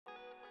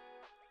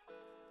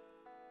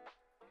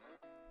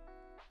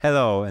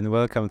Hello and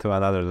welcome to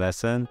another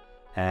lesson.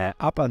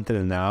 Up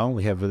until now,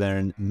 we have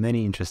learned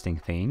many interesting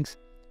things.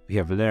 We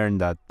have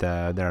learned that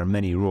there are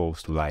many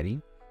rules to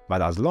lighting,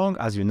 but as long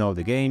as you know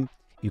the game,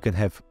 you can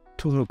have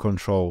total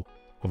control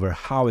over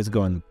how it's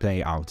going to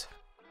play out.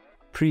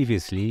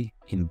 Previously,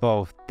 in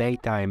both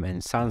daytime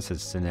and sunset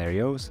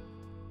scenarios,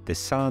 the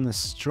sun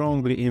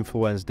strongly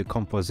influenced the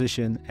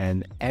composition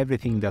and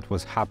everything that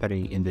was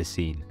happening in the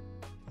scene.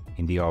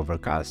 In the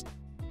overcast,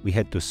 we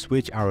had to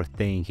switch our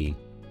thinking,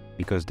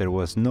 because there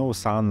was no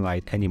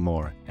sunlight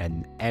anymore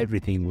and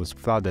everything was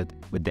flooded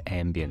with the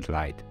ambient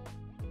light.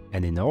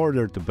 And in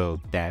order to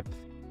build depth,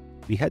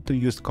 we had to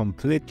use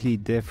completely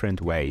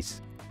different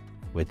ways.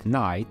 With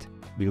night,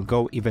 we'll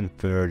go even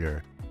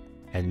further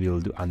and we'll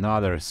do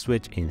another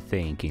switch in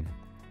thinking.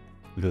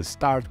 We'll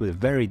start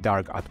with very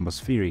dark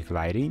atmospheric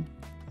lighting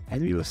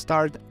and we'll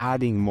start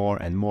adding more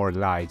and more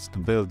lights to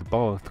build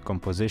both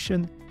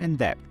composition and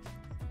depth.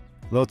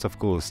 Lots of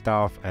cool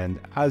stuff,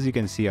 and as you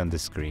can see on the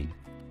screen,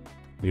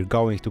 we're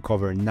going to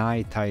cover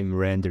nighttime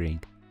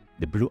rendering,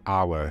 the blue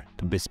hour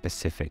to be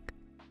specific.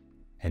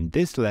 And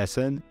this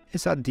lesson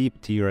is a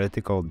deep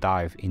theoretical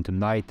dive into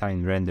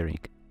nighttime rendering.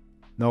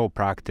 No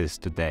practice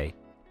today,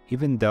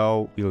 even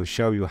though we'll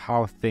show you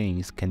how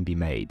things can be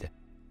made.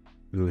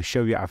 We will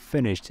show you a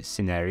finished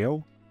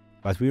scenario,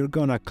 but we're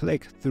gonna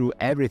click through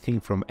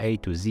everything from A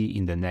to Z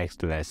in the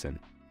next lesson.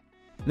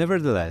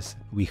 Nevertheless,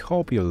 we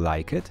hope you'll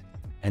like it,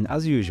 and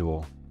as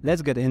usual,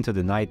 let's get into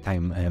the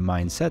nighttime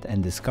mindset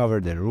and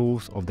discover the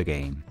rules of the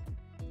game.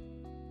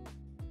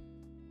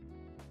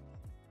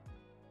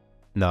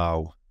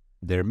 Now,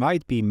 there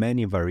might be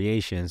many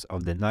variations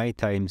of the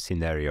nighttime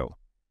scenario.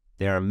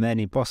 There are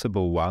many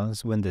possible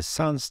ones when the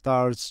sun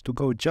starts to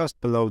go just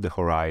below the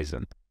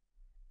horizon.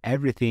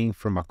 Everything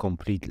from a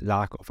complete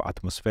lack of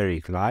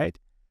atmospheric light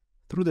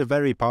through the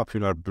very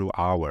popular blue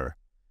hour,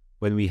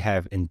 when we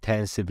have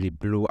intensively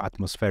blue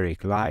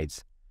atmospheric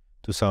lights,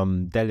 to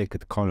some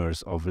delicate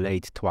colors of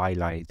late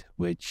twilight,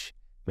 which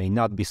may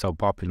not be so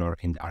popular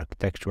in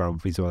architectural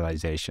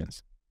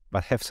visualizations,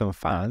 but have some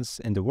fans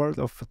in the world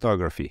of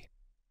photography.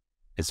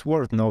 It's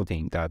worth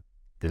noting that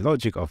the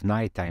logic of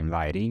nighttime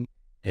lighting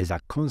is a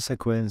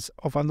consequence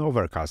of an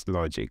overcast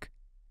logic.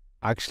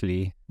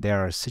 Actually, there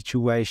are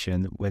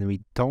situations when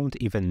we don't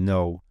even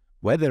know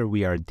whether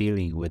we are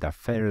dealing with a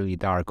fairly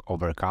dark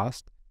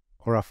overcast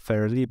or a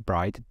fairly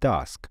bright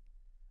dusk,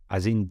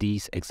 as in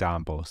these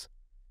examples.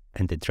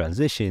 And the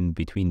transition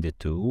between the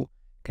two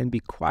can be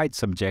quite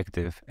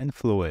subjective and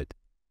fluid.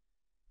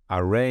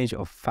 A range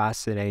of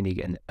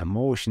fascinating and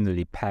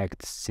emotionally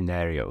packed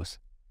scenarios.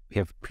 We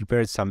have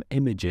prepared some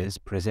images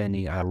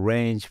presenting a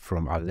range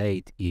from a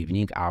late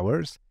evening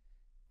hours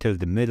till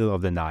the middle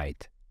of the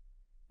night.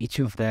 Each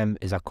of them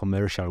is a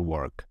commercial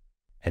work,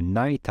 and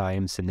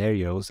nighttime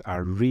scenarios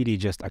are really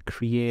just a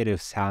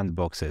creative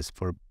sandboxes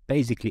for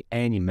basically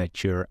any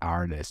mature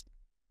artist.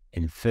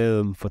 In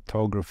film,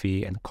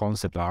 photography, and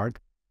concept art,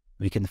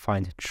 we can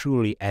find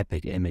truly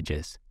epic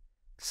images,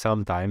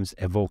 sometimes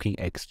evoking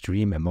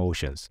extreme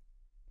emotions.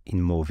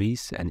 In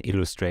movies and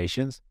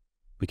illustrations,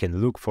 we can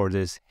look for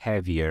this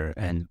heavier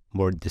and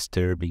more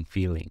disturbing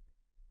feeling.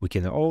 We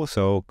can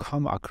also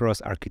come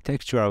across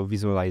architectural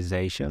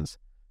visualizations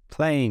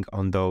playing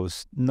on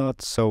those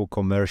not so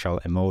commercial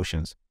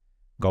emotions,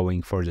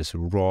 going for this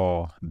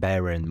raw,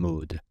 barren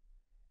mood.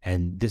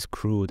 And this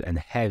crude and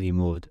heavy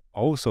mood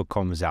also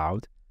comes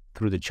out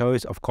through the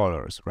choice of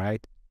colors,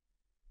 right?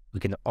 We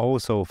can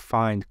also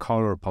find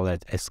color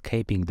palette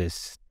escaping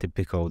this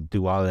typical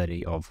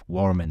duality of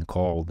warm and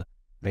cold,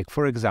 like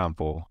for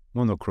example,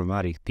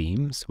 monochromatic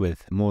themes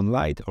with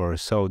moonlight or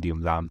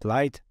sodium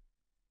lamplight.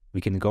 We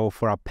can go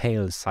for a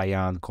pale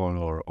cyan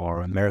color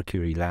or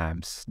mercury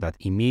lamps that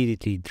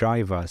immediately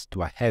drive us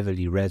to a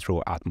heavily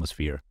retro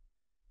atmosphere.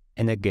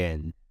 And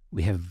again,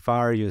 we have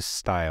various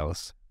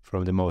styles,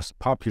 from the most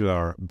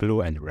popular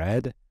blue and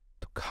red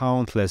to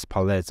countless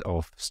palettes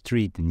of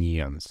street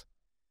neons.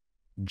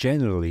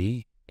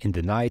 Generally, in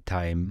the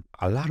nighttime,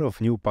 a lot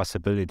of new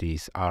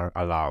possibilities are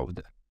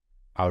allowed.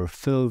 Our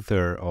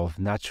filter of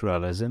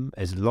naturalism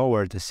is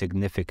lowered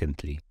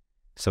significantly,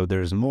 so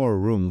there's more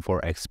room for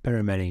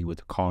experimenting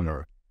with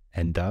color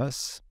and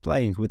thus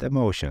playing with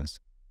emotions,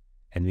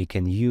 and we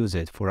can use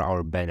it for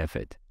our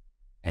benefit.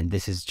 And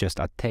this is just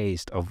a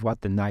taste of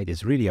what the night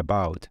is really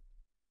about.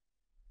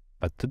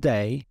 But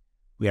today,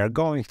 we are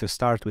going to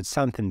start with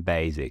something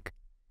basic.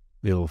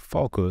 We'll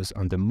focus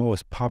on the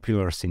most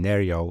popular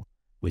scenario,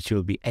 which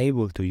you'll be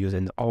able to use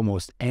in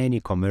almost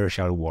any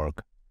commercial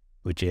work,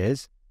 which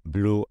is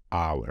blue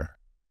hour.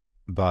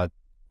 But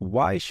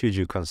why should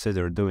you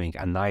consider doing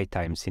a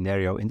nighttime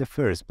scenario in the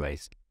first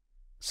place?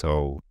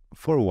 So,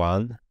 for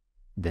one,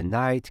 the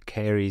night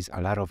carries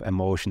a lot of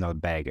emotional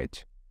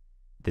baggage.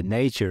 The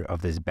nature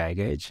of this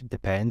baggage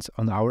depends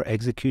on our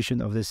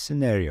execution of this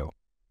scenario.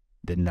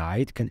 The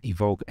night can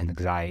evoke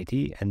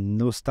anxiety and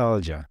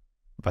nostalgia,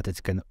 but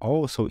it can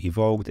also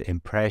evoke the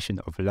impression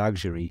of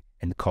luxury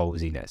and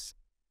coziness.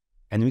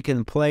 And we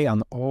can play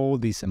on all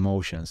these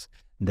emotions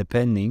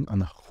depending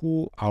on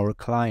who our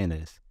client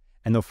is,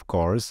 and of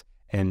course,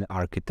 In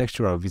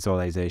architectural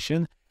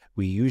visualization,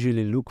 we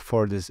usually look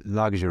for this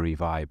luxury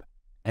vibe.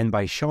 And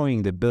by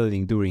showing the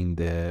building during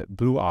the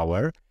blue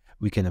hour,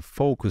 we can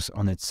focus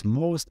on its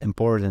most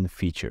important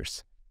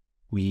features.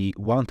 We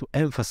want to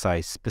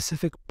emphasize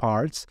specific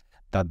parts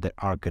that the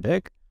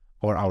architect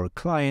or our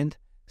client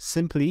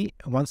simply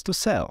wants to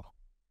sell.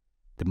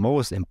 The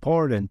most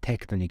important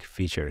tectonic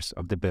features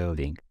of the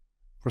building,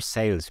 or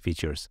sales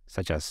features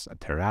such as a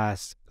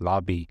terrace,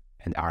 lobby,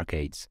 and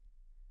arcades.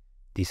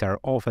 These are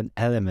often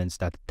elements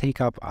that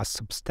take up a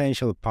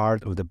substantial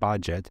part of the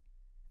budget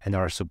and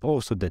are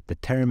supposed to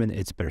determine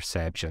its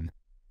perception.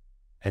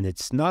 And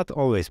it's not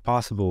always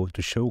possible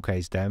to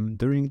showcase them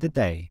during the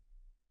day.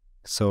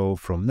 So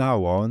from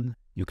now on,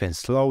 you can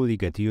slowly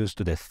get used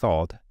to the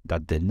thought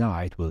that the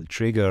night will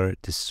trigger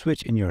the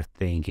switch in your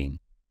thinking.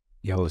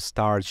 You'll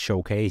start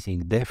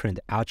showcasing different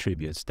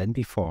attributes than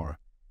before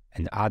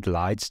and add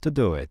lights to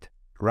do it,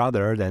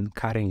 rather than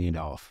cutting it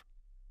off,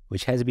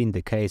 which has been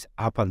the case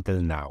up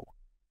until now.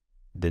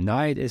 The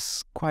night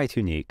is quite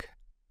unique,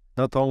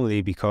 not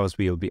only because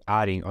we'll be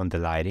adding on the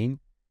lighting,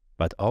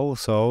 but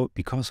also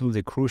because of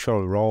the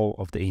crucial role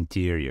of the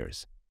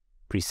interiors,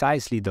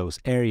 precisely those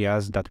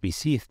areas that we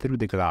see through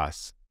the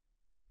glass.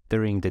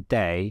 During the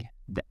day,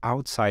 the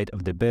outside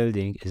of the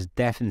building is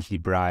definitely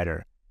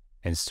brighter,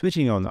 and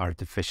switching on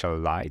artificial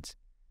lights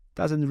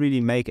doesn't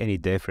really make any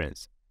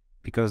difference,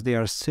 because they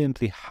are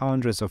simply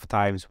hundreds of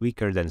times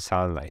weaker than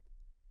sunlight.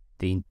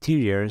 The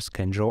interiors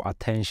can draw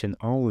attention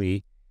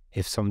only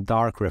if some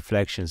dark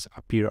reflections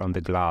appear on the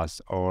glass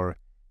or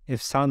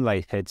if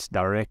sunlight hits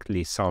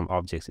directly some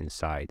objects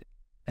inside.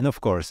 And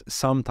of course,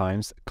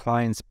 sometimes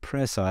clients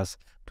press us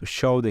to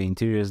show the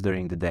interiors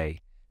during the day,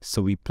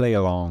 so we play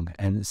along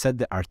and set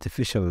the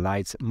artificial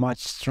lights much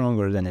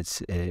stronger than it's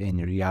in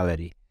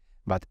reality.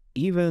 But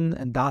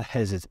even that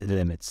has its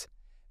limits,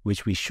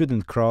 which we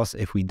shouldn't cross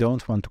if we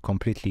don't want to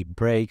completely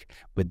break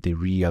with the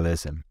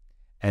realism.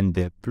 And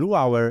the blue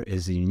hour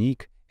is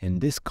unique in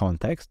this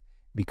context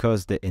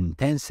because the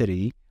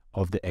intensity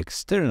of the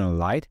external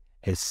light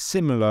is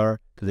similar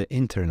to the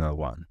internal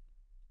one.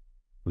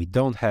 We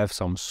don't have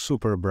some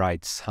super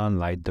bright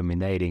sunlight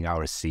dominating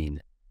our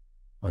scene.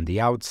 On the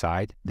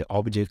outside, the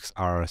objects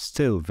are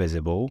still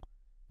visible,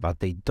 but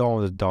they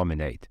don't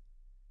dominate.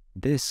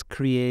 This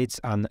creates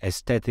an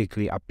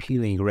aesthetically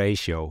appealing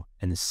ratio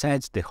and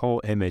sets the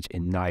whole image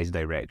in a nice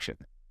direction.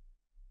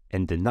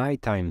 In the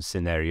nighttime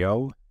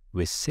scenario,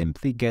 we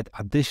simply get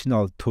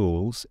additional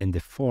tools in the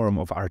form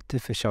of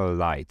artificial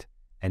light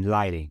and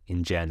lighting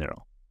in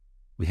general.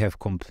 We have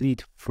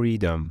complete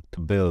freedom to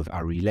build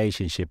our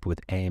relationship with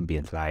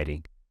ambient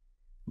lighting.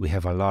 We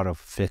have a lot of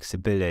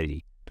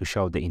flexibility to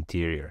show the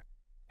interior,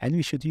 and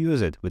we should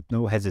use it with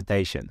no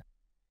hesitation,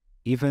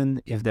 even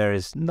if there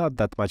is not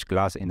that much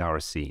glass in our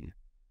scene.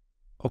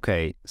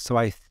 Okay, so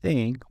I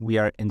think we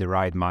are in the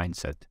right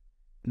mindset.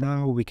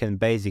 Now we can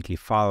basically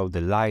follow the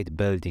light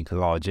building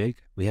logic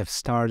we have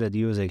started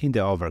using in the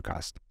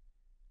overcast.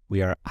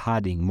 We are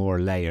adding more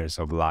layers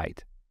of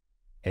light.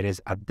 It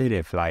is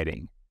additive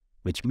lighting,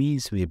 which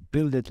means we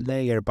build it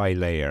layer by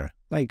layer,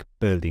 like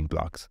building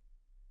blocks.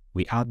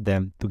 We add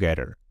them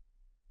together.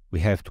 We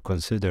have to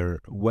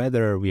consider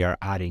whether we are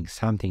adding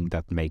something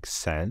that makes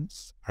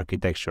sense,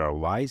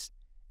 architectural-wise,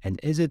 and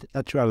is it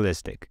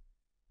naturalistic?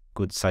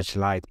 Could such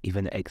light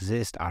even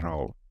exist at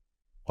all?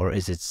 Or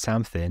is it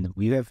something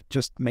we have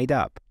just made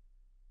up?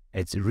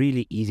 It's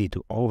really easy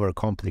to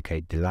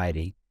overcomplicate the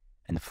lighting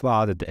and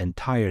flood the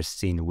entire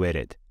scene with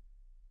it.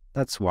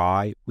 That's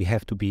why we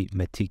have to be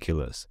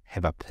meticulous,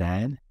 have a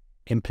plan,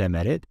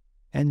 implement it,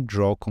 and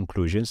draw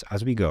conclusions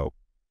as we go.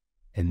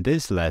 In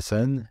this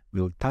lesson,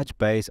 we'll touch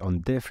base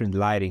on different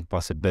lighting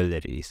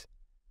possibilities,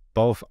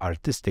 both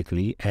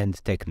artistically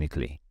and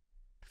technically.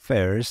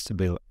 First,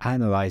 we'll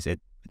analyze it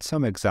with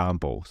some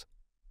examples,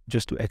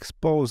 just to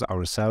expose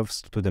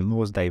ourselves to the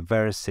most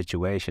diverse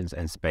situations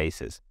and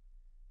spaces.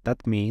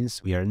 That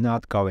means we are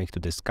not going to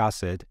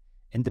discuss it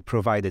in the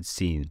provided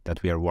scene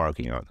that we are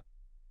working on.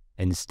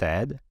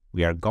 Instead,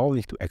 we are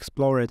going to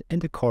explore it in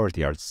the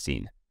courtyard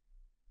scene.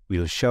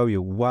 We'll show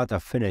you what a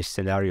finished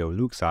scenario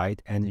looks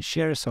like and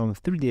share some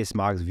 3ds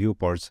Max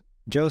viewports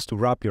just to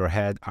wrap your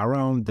head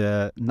around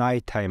the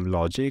nighttime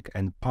logic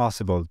and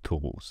possible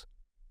tools.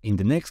 In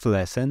the next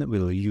lesson,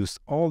 we'll use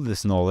all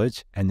this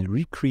knowledge and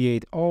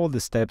recreate all the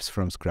steps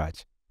from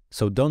scratch.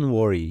 So don't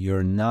worry,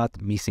 you're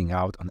not missing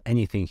out on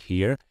anything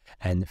here,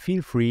 and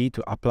feel free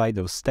to apply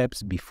those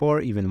steps before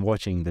even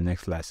watching the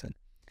next lesson.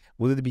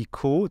 Would it be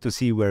cool to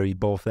see where we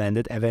both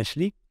landed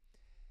eventually?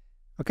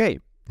 Okay,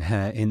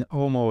 in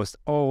almost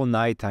all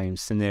nighttime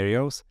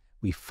scenarios,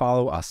 we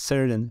follow a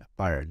certain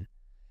pattern.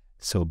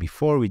 So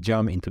before we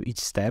jump into each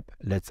step,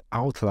 let's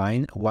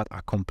outline what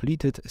a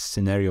completed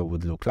scenario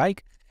would look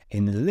like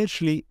in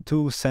literally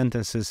 2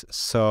 sentences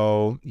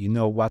so you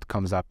know what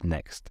comes up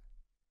next.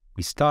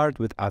 We start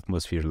with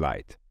atmosphere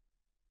light.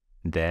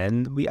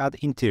 Then we add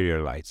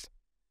interior lights.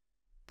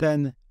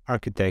 Then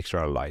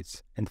architectural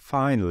lights. And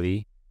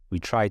finally, we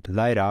try to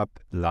light up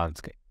the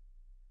landscape.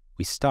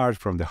 We start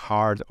from the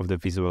heart of the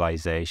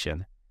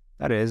visualization,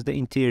 that is, the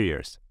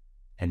interiors.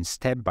 and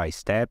step by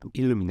step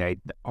illuminate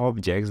the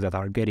objects that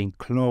are getting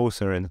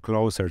closer and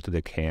closer to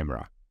the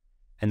camera.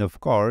 And of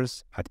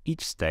course, at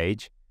each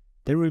stage,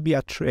 there will be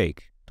a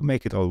trick to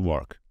make it all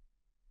work.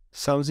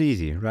 Sounds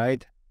easy,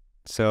 right?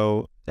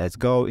 So let's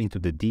go into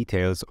the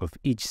details of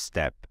each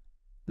step.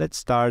 Let's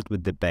start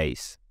with the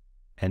base.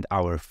 And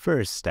our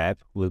first step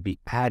will be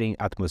adding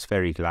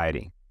atmospheric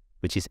lighting,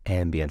 which is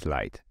ambient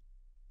light.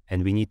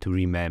 And we need to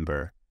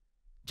remember,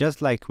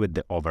 just like with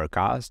the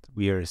overcast,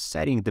 we are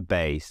setting the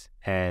base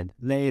and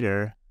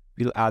later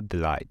we'll add the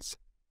lights.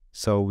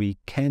 So we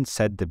can't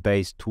set the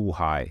base too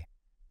high.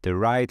 The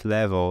right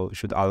level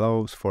should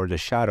allow for the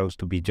shadows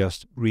to be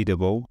just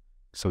readable,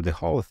 so the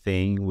whole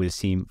thing will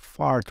seem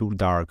far too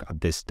dark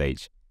at this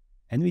stage,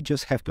 and we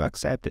just have to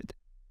accept it.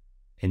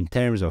 In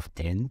terms of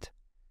tint,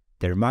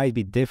 there might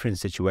be different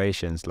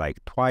situations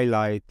like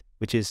twilight,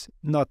 which is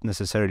not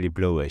necessarily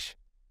bluish,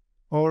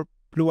 or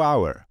blue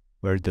hour,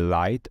 where the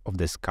light of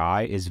the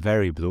sky is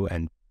very blue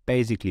and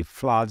basically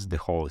floods the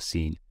whole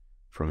scene,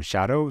 from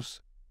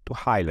shadows to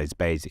highlights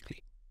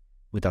basically,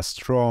 with a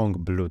strong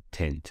blue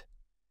tint.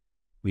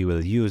 We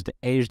will use the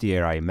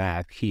HDRI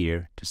map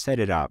here to set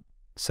it up,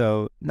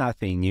 so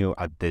nothing new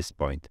at this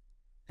point.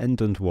 And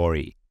don't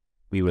worry,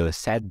 we will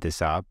set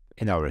this up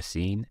in our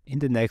scene in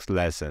the next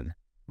lesson.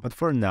 But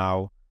for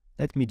now,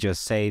 let me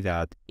just say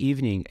that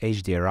evening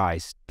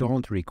HDRIs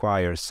don't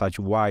require such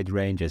wide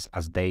ranges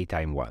as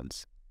daytime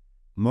ones.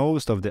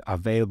 Most of the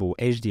available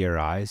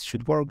HDRIs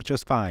should work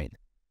just fine.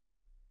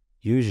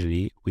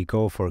 Usually, we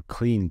go for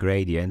clean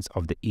gradients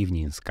of the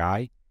evening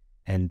sky,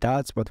 and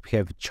that's what we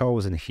have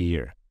chosen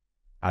here.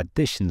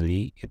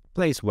 Additionally, it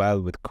plays well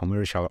with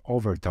commercial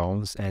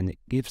overtones and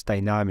gives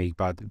dynamic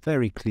but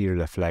very clear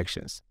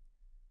reflections.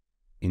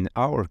 In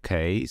our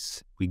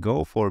case, we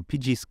go for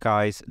PG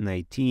Skies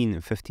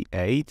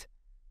 1958,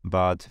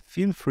 but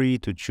feel free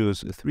to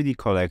choose 3D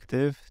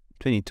Collective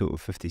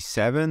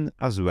 2257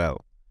 as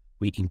well.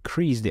 We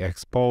increase the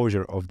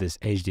exposure of this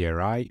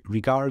HDRI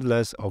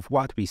regardless of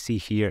what we see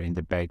here in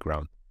the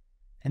background.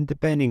 And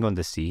depending on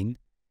the scene,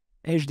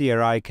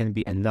 HDRI can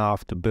be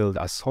enough to build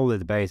a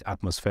solid base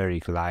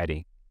atmospheric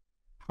lighting.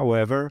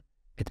 However,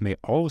 it may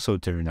also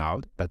turn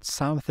out that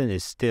something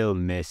is still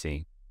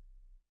missing.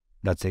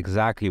 That's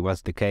exactly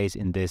what's the case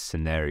in this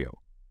scenario.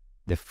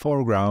 The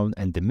foreground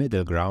and the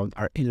middle ground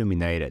are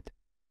illuminated,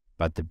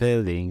 but the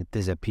building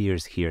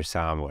disappears here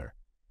somewhere.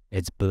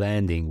 It's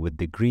blending with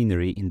the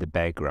greenery in the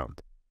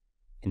background.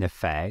 In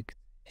effect,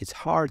 it's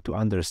hard to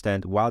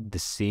understand what the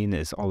scene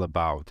is all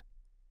about.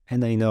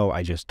 And I know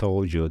I just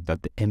told you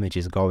that the image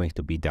is going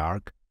to be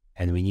dark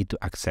and we need to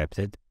accept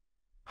it.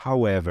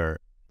 However,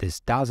 this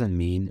doesn't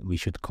mean we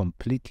should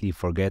completely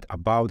forget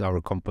about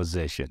our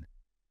composition.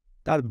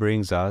 That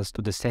brings us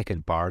to the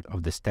second part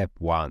of the step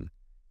 1,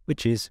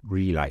 which is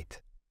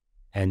relight.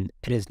 And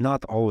it is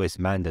not always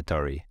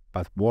mandatory,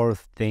 but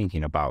worth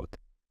thinking about.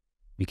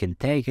 We can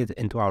take it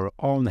into our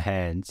own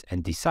hands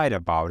and decide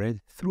about it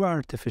through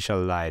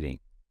artificial lighting.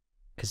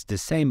 It's the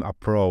same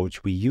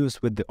approach we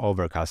use with the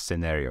overcast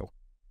scenario.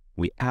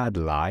 We add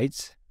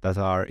lights that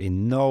are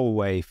in no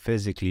way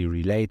physically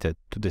related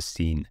to the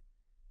scene.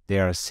 They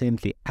are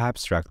simply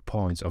abstract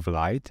points of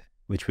light,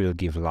 which will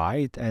give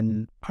light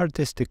and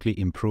artistically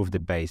improve the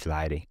base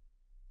lighting.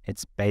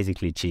 It's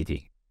basically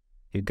cheating.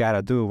 You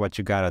gotta do what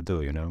you gotta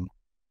do, you know.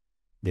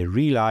 The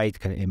relight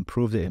can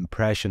improve the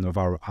impression of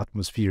our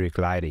atmospheric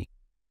lighting,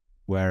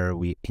 where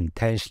we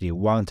intentionally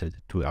want it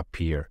to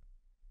appear.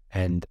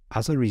 And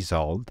as a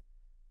result,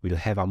 we'll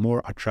have a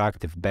more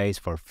attractive base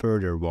for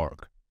further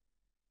work.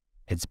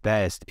 It's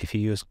best if you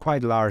use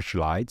quite large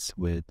lights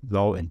with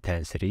low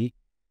intensity,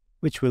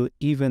 which will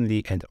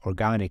evenly and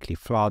organically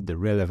flood the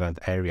relevant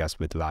areas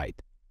with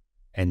light.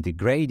 And the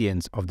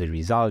gradients of the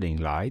resulting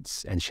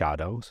lights and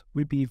shadows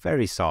will be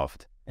very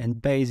soft,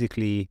 and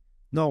basically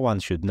no one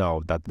should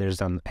know that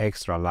there's an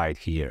extra light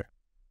here.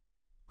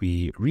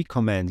 We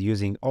recommend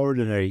using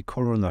ordinary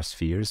corona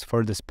spheres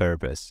for this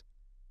purpose.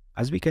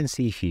 As we can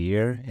see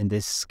here in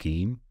this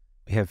scheme,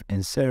 we have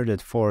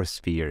inserted 4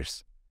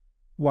 spheres.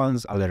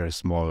 One's a little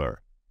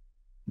smaller.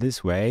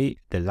 This way,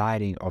 the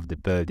lighting of the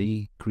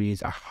building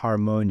creates a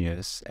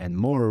harmonious and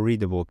more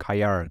readable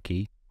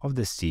hierarchy of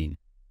the scene.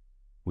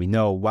 We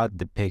know what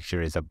the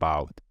picture is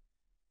about.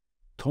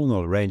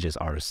 Tonal ranges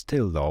are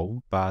still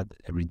low, but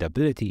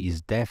readability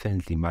is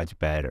definitely much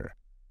better.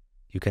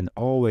 You can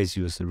always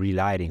use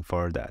relighting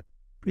for that.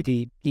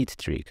 Pretty neat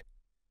trick.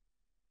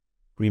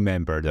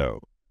 Remember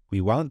though,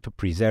 we want to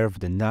preserve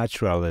the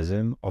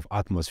naturalism of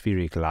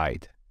atmospheric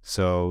light,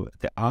 so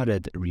the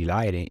added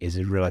relighting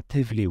is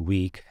relatively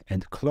weak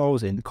and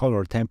close in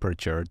color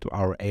temperature to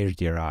our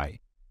HDRI.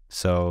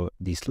 So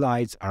these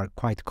lights are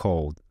quite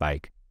cold,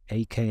 like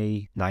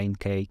 8K,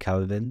 9K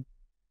Kelvin.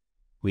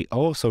 We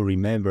also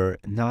remember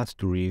not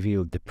to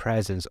reveal the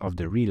presence of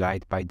the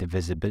relight by the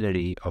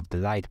visibility of the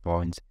light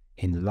points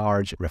in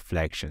large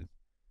reflections.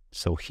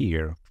 So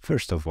here,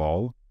 first of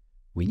all,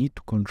 we need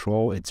to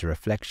control its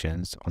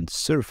reflections on the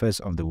surface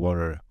of the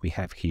water we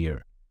have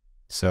here.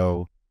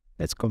 So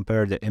let's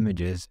compare the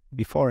images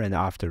before and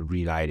after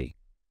relighting.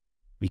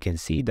 we can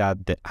see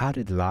that the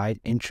added light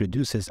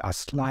introduces a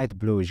slight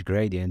bluish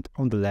gradient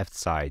on the left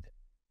side,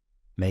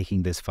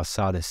 making this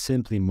facade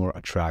simply more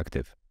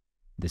attractive.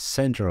 The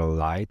central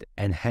light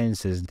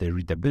enhances the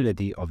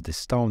readability of the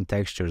stone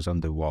textures on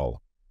the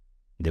wall.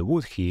 The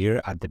wood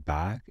here at the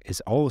back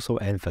is also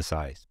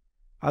emphasized,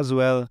 as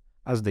well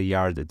as the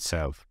yard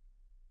itself,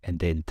 and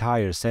the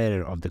entire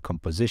center of the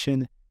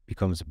composition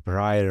becomes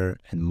brighter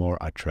and more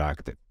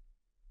attractive.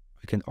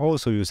 We can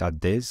also use a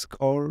disc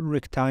or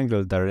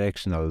rectangle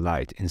directional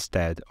light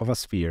instead of a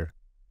sphere,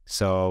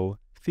 so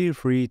feel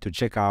free to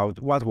check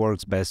out what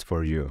works best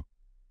for you.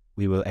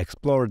 We will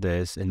explore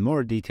this in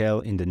more detail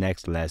in the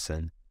next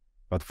lesson,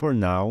 but for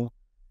now,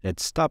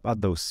 let's stop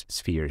at those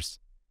spheres.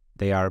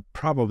 They are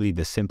probably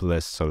the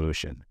simplest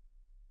solution.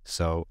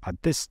 So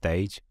at this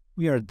stage,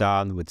 we are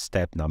done with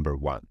step number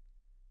 1,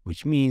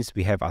 which means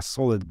we have a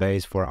solid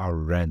base for our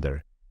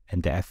render,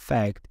 and the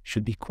effect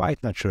should be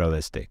quite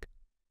naturalistic.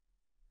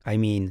 I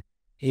mean,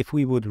 if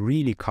we would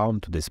really come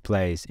to this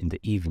place in the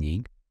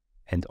evening,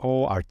 and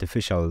all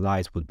artificial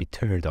lights would be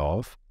turned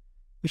off,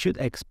 we should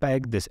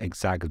expect this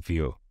exact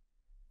view.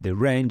 The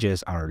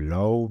ranges are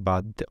low,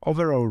 but the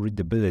overall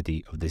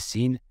readability of the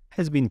scene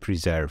has been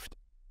preserved.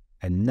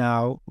 And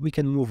now we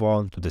can move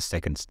on to the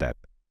second step,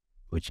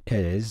 which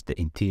is the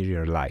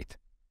interior light.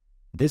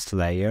 This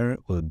layer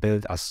will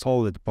build a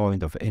solid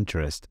point of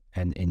interest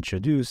and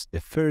introduce the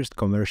first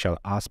commercial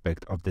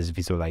aspect of this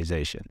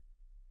visualization.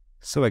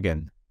 So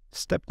again,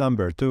 step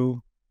number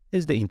 2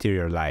 is the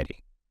interior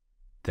lighting.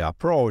 The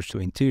approach to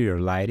interior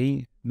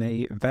lighting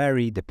may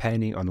vary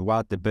depending on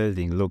what the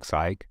building looks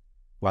like,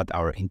 what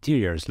our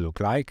interiors look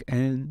like,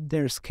 and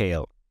their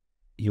scale.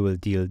 You will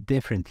deal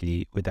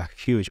differently with a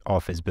huge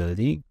office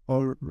building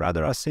or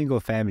rather a single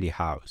family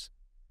house.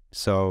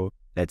 So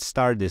let's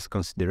start these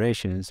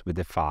considerations with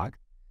the fact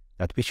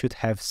that we should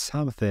have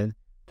something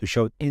to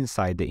show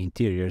inside the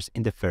interiors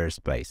in the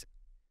first place.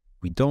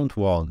 We don't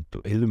want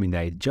to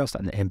illuminate just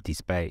an empty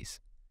space.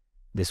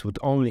 This would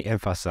only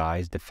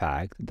emphasize the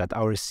fact that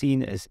our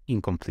scene is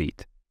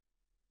incomplete.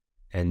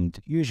 And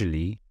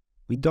usually,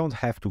 we don't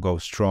have to go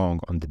strong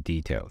on the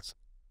details.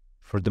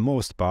 For the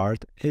most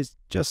part, it's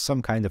just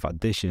some kind of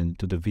addition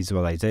to the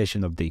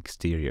visualization of the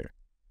exterior.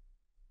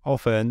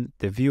 Often,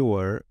 the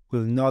viewer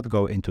will not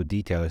go into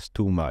details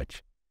too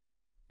much,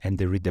 and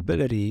the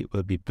readability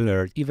will be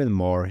blurred even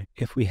more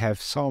if we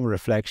have some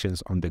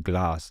reflections on the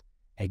glass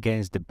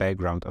against the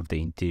background of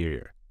the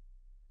interior.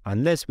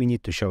 Unless we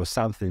need to show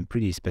something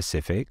pretty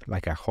specific,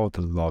 like a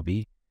hotel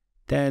lobby,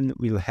 then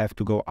we'll have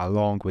to go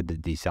along with the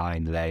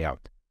design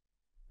layout.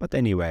 But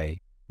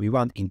anyway, we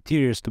want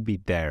interiors to be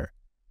there,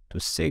 to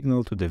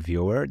signal to the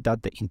viewer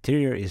that the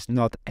interior is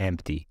not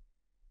empty.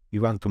 We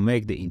want to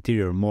make the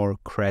interior more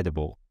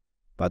credible,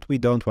 but we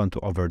don't want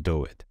to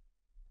overdo it.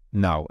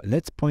 Now,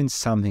 let's point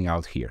something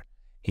out here.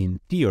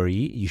 In theory,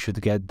 you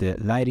should get the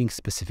lighting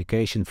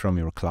specification from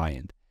your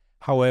client.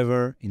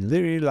 However, in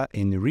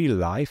real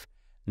life,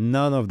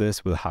 none of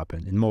this will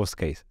happen in most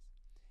cases.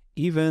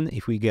 Even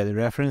if we get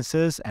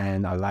references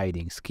and a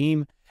lighting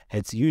scheme,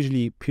 it's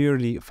usually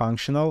purely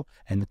functional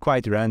and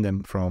quite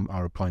random from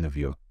our point of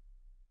view.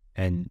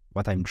 And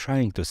what I'm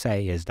trying to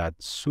say is that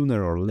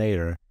sooner or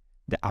later,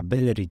 the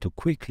ability to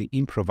quickly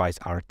improvise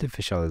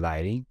artificial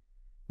lighting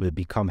will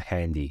become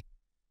handy.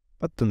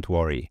 But don't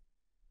worry,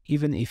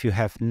 even if you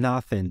have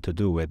nothing to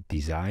do with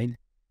design,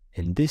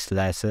 in this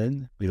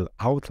lesson, we'll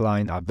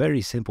outline a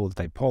very simple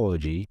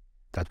typology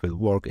that will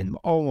work in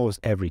almost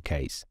every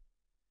case.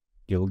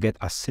 You'll get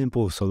a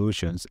simple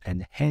solutions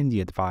and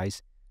handy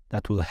advice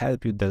that will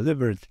help you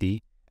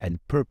deliberately and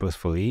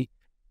purposefully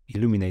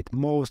illuminate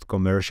most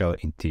commercial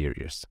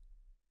interiors.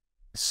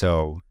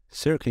 So,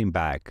 circling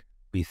back,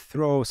 we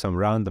throw some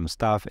random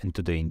stuff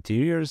into the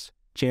interiors,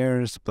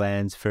 chairs,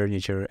 plants,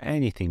 furniture,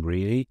 anything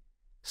really,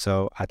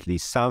 so at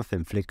least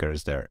something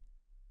flickers there.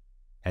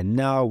 And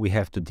now we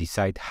have to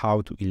decide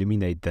how to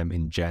illuminate them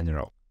in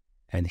general.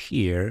 And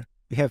here,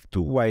 we have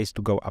two ways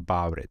to go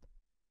about it.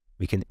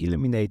 We can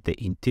illuminate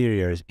the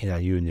interiors in a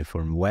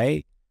uniform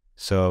way,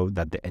 so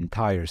that the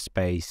entire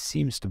space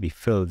seems to be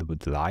filled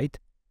with light,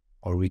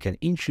 or we can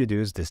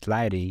introduce this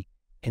lighting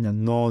in a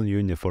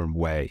non-uniform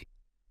way,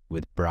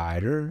 with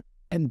brighter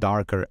and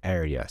darker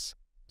areas,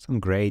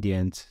 some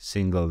gradients,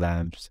 single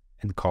lamps,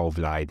 and cove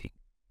lighting.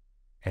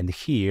 And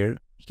here,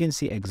 you can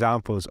see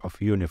examples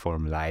of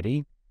uniform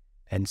lighting,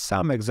 and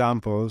some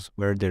examples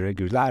where the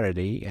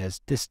regularity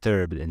is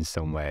disturbed in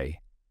some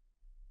way.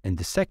 In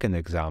the second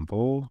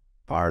example,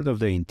 part of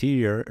the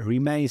interior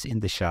remains in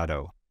the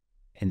shadow.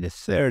 In the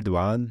third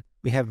one,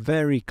 we have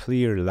very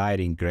clear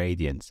lighting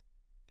gradients,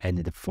 and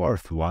in the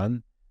fourth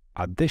one,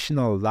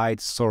 additional light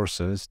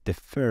sources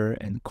differ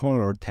in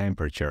color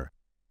temperature,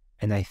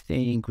 and I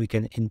think we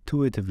can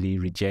intuitively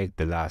reject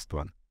the last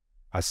one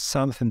as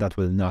something that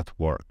will not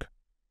work.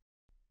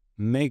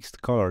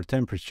 Mixed color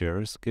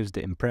temperatures gives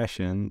the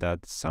impression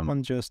that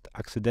someone just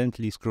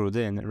accidentally screwed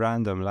in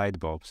random light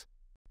bulbs,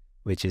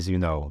 which is,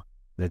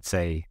 let's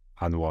say,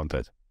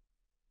 unwanted.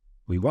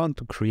 We want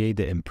to create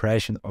the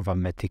impression of a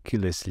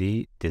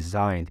meticulously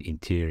designed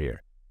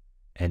interior.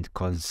 and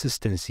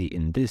consistency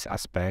in this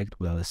aspect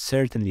will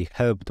certainly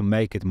help to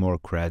make it more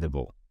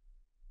credible.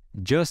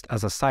 Just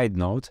as a side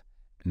note,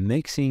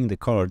 mixing the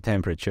color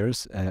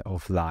temperatures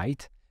of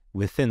light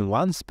within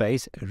one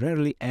space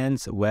rarely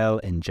ends well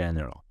in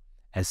general,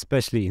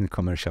 especially in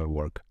commercial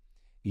work.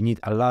 You need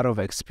a lot of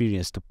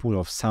experience to pull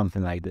off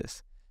something like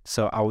this.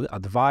 So I would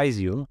advise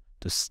you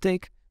to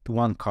stick to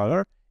one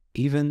color,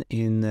 even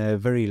in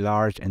very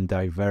large and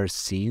diverse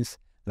scenes,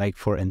 like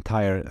for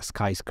entire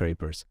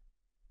skyscrapers.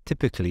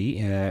 Typically,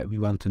 we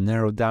want to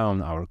narrow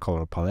down our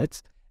color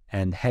palettes,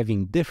 and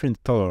having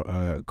different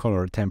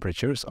color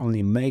temperatures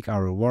only make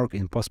our work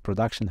in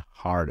post-production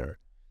harder.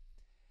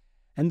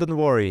 And don't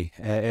worry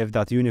if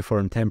that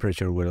uniform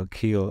temperature will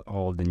kill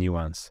all the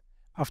nuance.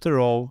 After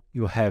all,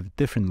 you have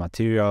different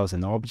materials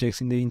and objects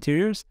in the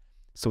interiors,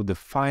 so the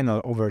final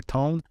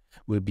overtone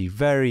will be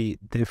very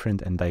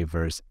different and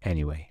diverse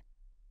anyway.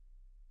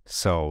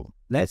 So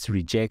let's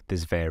reject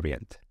this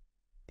variant.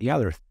 The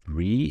other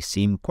three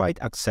seem quite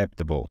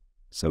acceptable,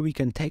 so we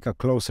can take a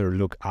closer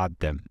look at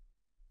them.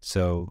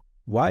 So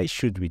why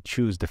should we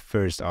choose the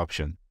first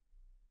option?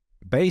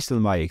 Based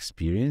on my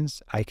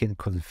experience, I can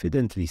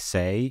confidently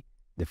say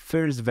the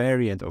first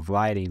variant of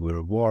lighting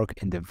will work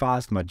in the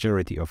vast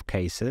majority of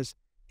cases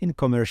in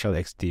commercial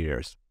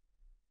exteriors.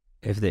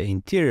 If the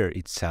interior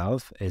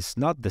itself is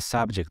not the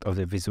subject of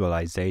the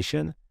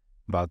visualization,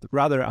 but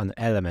rather an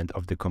element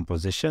of the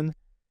composition,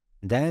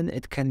 then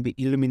it can be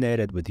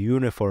illuminated with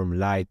uniform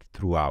light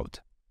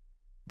throughout.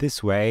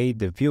 This way,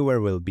 the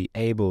viewer will be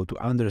able to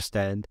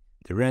understand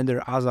the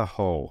render as a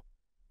whole,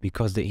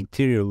 because the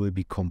interior will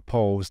be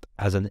composed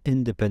as an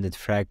independent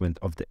fragment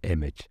of the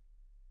image.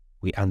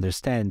 We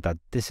understand that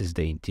this is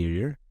the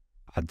interior,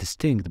 a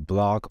distinct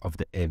block of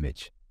the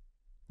image,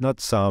 not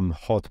some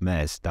hot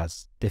mess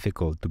that's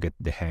difficult to get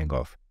the hang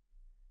of.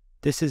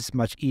 This is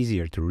much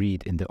easier to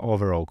read in the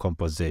overall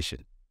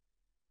composition.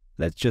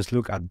 Let's just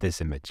look at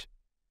this image.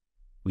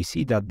 We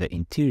see that the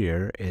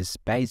interior is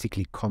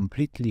basically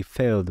completely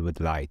filled with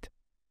light.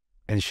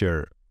 And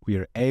sure, we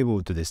are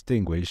able to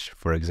distinguish,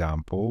 for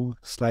example,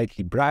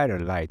 slightly brighter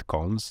light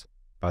cones,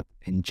 but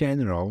in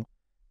general,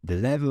 the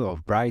level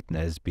of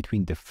brightness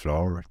between the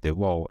floor, the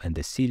wall, and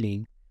the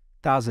ceiling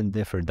doesn't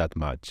differ that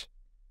much.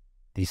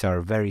 These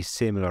are very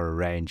similar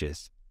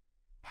ranges.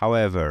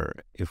 However,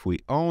 if we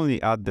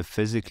only add the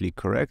physically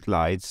correct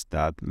lights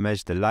that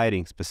match the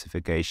lighting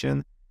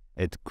specification,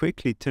 it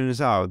quickly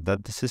turns out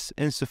that this is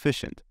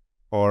insufficient,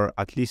 or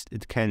at least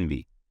it can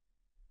be.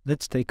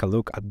 Let's take a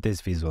look at this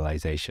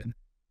visualization.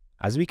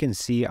 As we can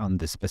see on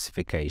the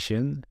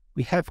specification,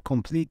 we have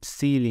complete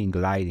ceiling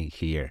lighting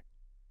here.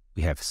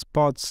 We have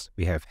spots,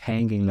 we have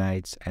hanging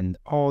lights, and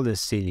all the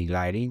ceiling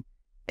lighting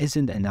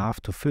isn't enough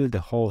to fill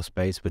the whole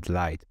space with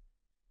light.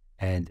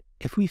 And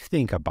if we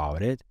think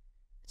about it,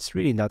 it's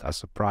really not a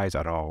surprise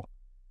at all,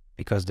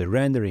 because the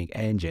rendering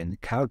engine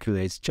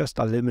calculates just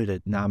a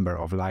limited number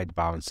of light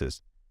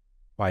bounces,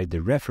 while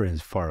the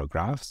reference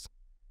photographs,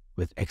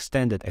 with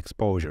extended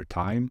exposure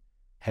time,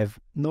 have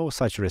no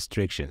such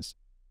restrictions.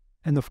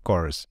 And of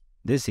course,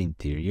 this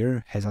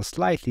interior has a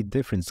slightly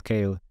different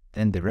scale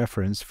than the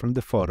reference from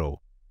the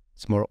photo.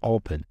 It's more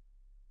open.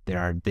 There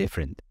are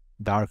different,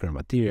 darker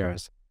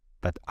materials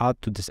that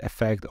add to this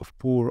effect of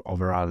poor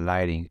overall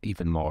lighting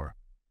even more.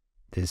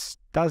 This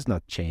does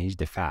not change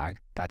the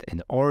fact that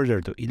in order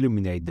to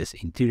illuminate this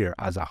interior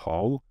as a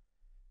whole,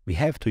 we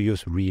have to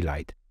use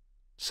relight.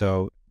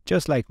 So,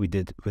 just like we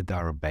did with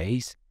our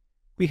base,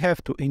 we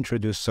have to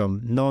introduce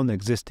some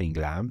non-existing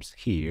lamps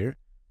here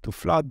to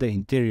flood the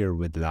interior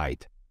with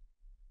light.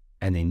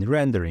 And in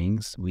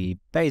renderings, we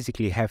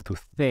basically have to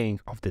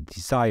think of the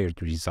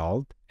desired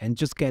result and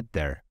just get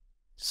there.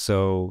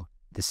 So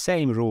the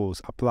same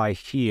rules apply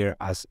here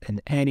as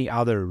in any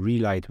other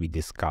relight we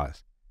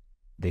discuss.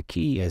 The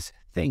key is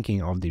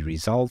thinking of the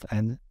result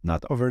and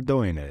not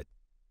overdoing it.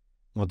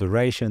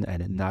 Moderation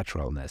and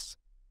naturalness.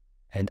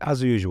 And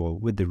as usual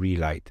with the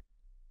relight,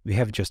 we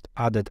have just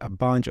added a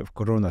bunch of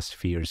corona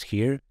spheres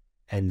here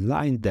and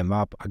lined them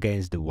up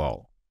against the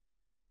wall.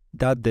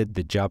 That did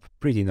the job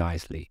pretty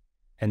nicely,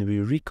 and we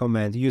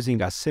recommend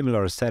using a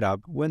similar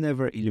setup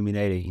whenever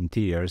illuminating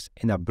interiors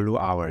in a blue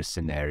hour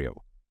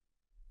scenario.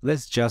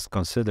 Let's just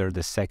consider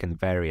the second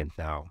variant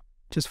now,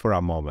 just for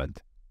a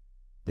moment.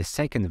 The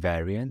second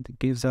variant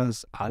gives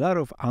us a lot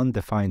of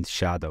undefined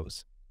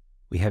shadows.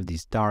 We have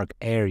these dark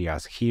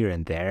areas here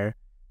and there,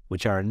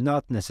 which are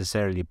not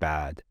necessarily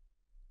bad.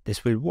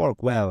 This will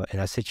work well in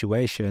a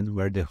situation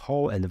where the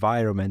whole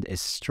environment is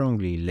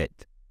strongly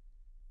lit.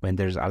 When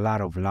there's a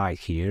lot of light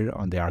here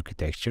on the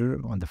architecture,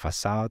 on the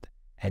facade,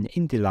 and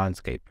in the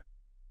landscape.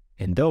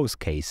 In those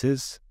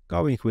cases,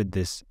 going with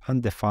this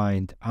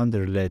undefined,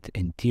 underlit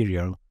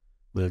interior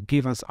will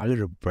give us a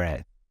little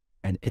breath,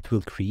 and it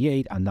will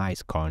create a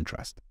nice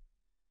contrast.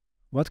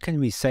 What can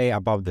we say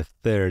about the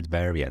third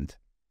variant?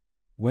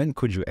 When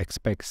could you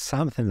expect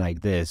something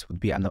like this would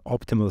be an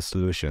optimal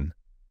solution?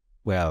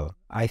 Well,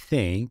 I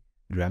think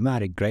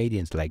dramatic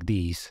gradients like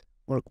these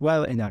work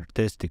well in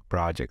artistic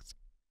projects.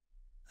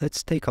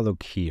 Let's take a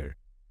look here.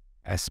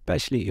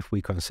 especially if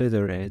we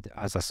consider it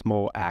as a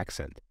small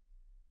accent.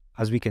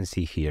 As we can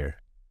see here,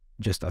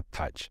 just a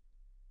touch.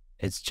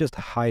 It's just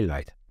a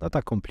highlight, not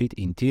a complete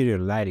interior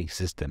lighting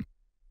system.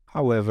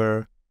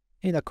 However,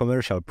 in a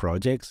commercial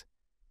projects,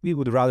 we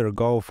would rather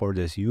go for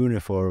this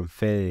uniform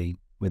filling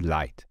with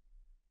light.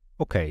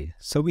 Okay,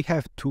 so we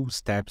have 2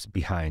 steps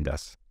behind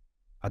us.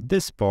 At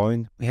this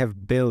point, we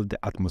have built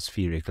the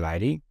atmospheric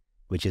lighting,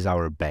 which is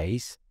our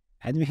base,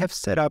 and we have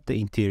set up the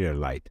interior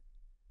light.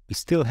 We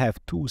still have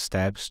 2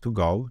 steps to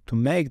go to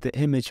make the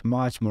image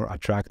much more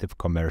attractive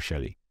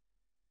commercially.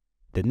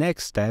 The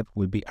next step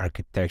will be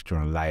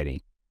architectural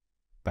lighting.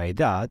 By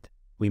that,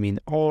 we mean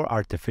all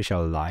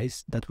artificial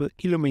lights that will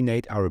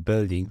illuminate our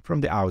building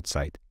from the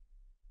outside.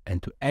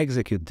 And to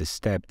execute this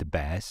step the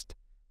best,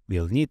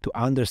 we'll need to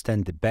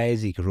understand the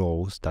basic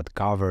rules that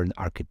govern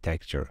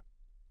architecture,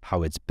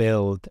 how it's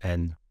built,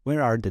 and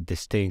where are the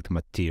distinct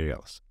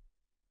materials.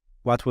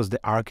 What was the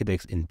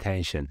architect's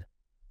intention?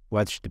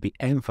 What should be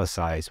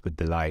emphasized with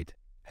the light?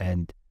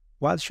 And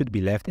what should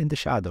be left in the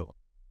shadow?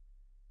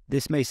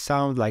 This may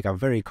sound like a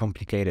very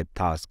complicated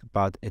task,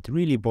 but it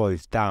really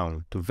boils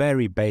down to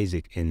very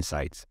basic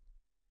insights.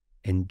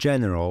 In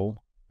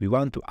general, we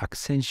want to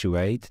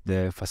accentuate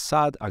the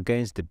facade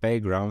against the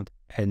background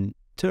and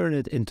turn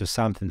it into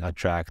something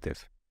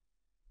attractive.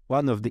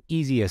 One of the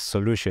easiest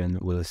solutions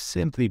will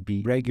simply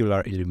be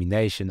regular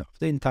illumination of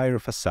the entire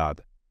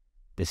facade.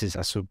 This is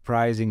a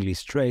surprisingly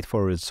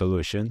straightforward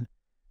solution,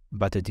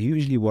 but it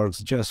usually works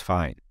just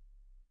fine.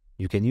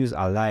 You can use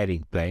a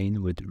lighting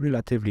plane with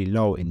relatively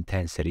low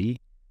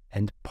intensity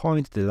and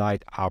point the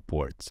light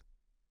upwards.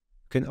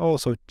 You can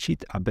also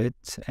cheat a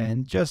bit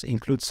and just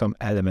include some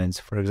elements,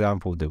 for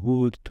example the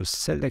wood, to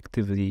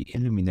selectively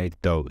illuminate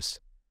those.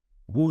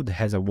 Wood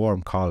has a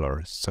warm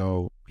color,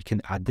 so we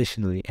can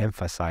additionally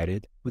emphasize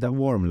it with a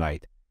warm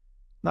light.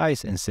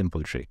 Nice and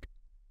simple trick.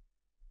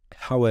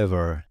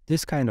 However,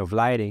 this kind of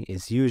lighting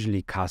is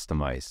usually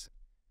customized.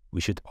 We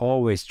should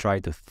always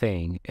try to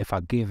think if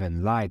a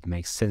given light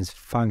makes sense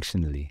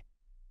functionally,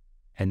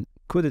 and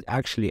could it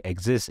actually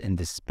exist in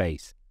this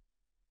space.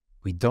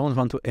 We don't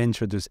want to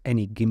introduce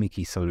any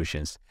gimmicky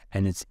solutions,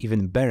 and it's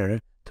even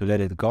better to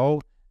let it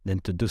go than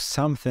to do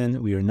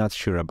something we are not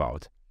sure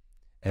about.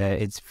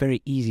 It's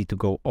very easy to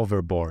go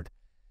overboard.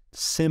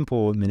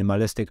 Simple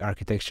minimalistic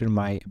architecture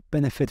might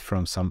benefit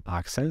from some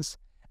accents,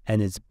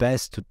 and it's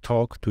best to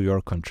talk to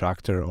your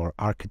contractor or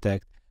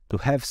architect to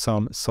have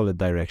some solid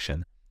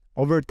direction.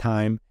 Over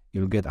time,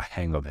 you'll get a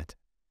hang of it.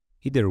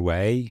 Either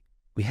way,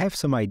 we have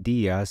some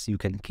ideas you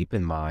can keep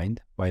in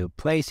mind while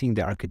placing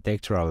the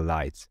architectural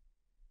lights.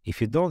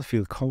 If you don't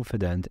feel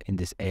confident in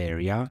this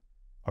area,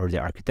 or the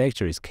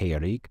architecture is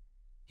chaotic,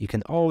 you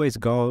can always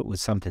go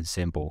with something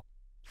simple.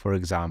 For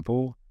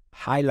example,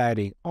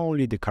 highlighting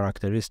only the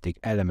characteristic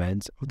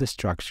elements of the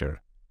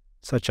structure,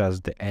 such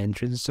as the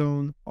entrance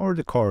zone or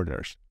the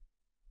corners.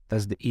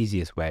 That's the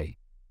easiest way.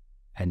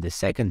 And the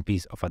second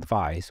piece of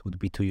advice would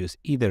be to use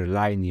either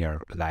linear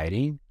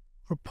lighting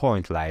or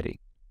point lighting.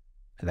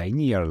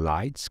 Linear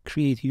lights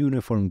create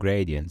uniform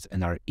gradients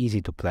and are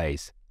easy to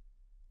place,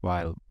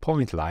 while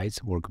point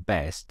lights work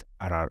best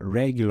at a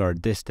regular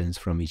distance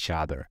from each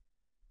other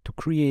to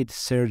create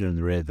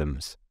certain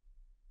rhythms.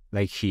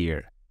 Like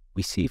here,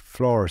 we see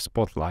floor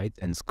spotlight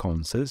and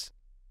sconces,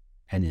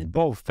 and in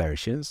both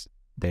versions,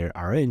 their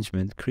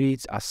arrangement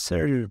creates a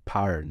certain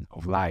pattern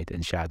of light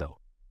and shadow.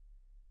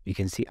 We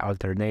can see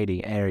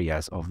alternating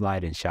areas of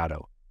light and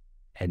shadow,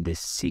 and this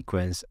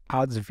sequence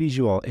adds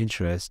visual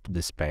interest to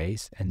the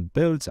space and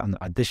builds an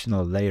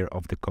additional layer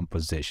of the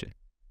composition.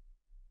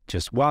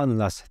 Just one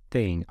last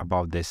thing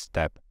about this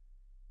step.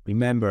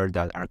 Remember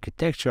that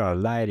architectural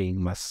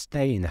lighting must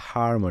stay in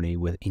harmony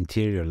with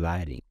interior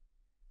lighting.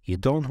 You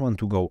don't want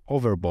to go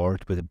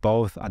overboard with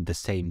both at the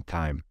same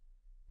time,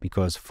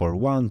 because for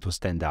one to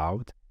stand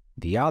out,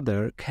 the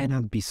other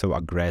cannot be so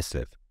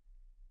aggressive.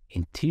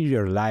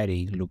 Interior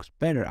lighting looks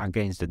better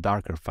against the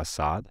darker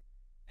facade,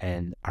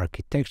 and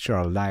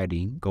architectural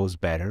lighting goes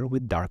better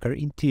with darker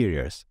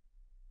interiors.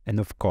 And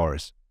of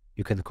course,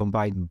 you can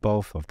combine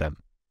both of them,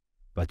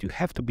 but you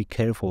have to be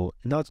careful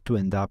not to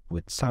end up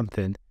with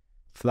something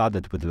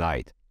flooded with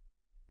light.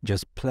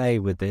 Just play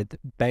with it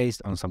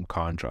based on some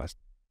contrast.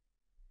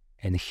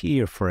 And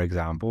here, for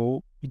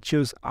example, we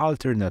choose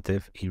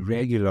alternative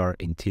irregular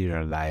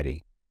interior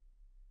lighting.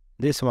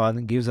 This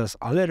one gives us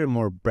a little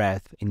more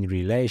breadth in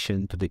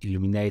relation to the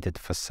illuminated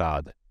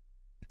facade.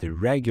 The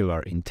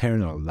regular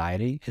internal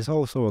lighting is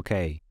also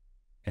okay,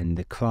 and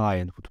the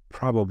client would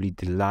probably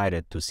be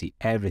delighted to see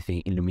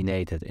everything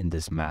illuminated in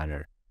this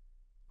manner.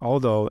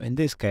 Although in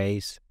this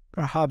case,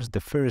 perhaps the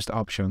first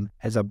option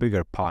has a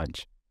bigger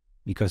punch,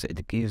 because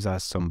it gives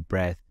us some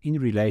breadth in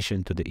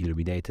relation to the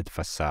illuminated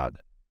facade.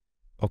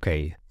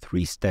 Okay,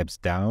 3 steps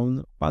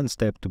down, 1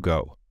 step to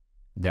go.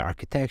 The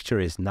architecture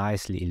is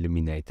nicely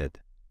illuminated,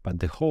 but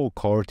the whole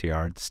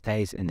courtyard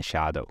stays in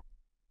shadow.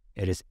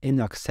 It is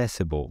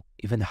inaccessible,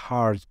 even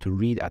hard to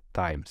read at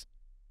times.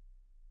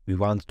 We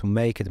want to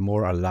make it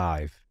more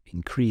alive,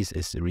 increase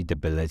its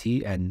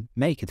readability, and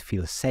make it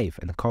feel safe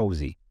and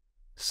cozy.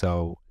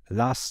 So,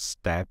 last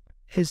step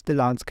is the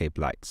landscape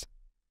lights.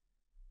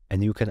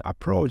 And you can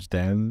approach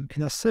them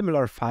in a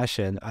similar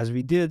fashion as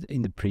we did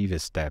in the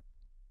previous step.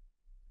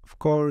 Of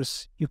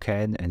course, you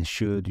can and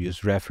should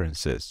use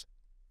references.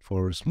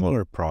 For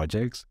smaller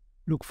projects,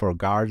 look for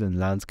garden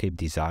landscape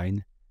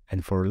design,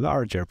 and for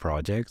larger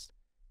projects,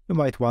 you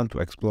might want to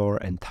explore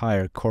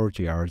entire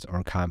courtyards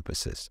or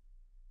campuses,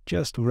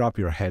 just to wrap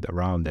your head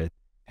around it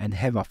and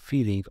have a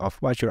feeling of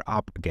what you're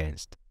up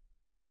against.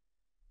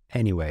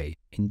 Anyway,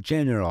 in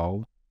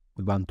general,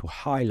 we want to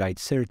highlight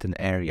certain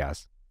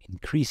areas,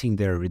 increasing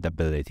their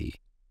readability.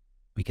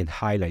 We can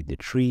highlight the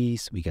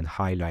trees, we can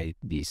highlight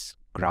these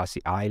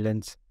grassy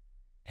islands,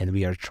 and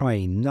we are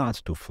trying not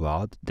to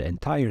flood the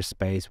entire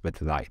space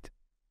with light.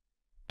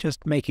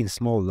 Just making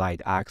small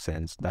light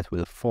accents that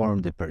will form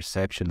the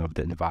perception of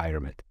the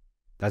environment.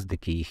 That's the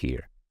key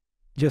here.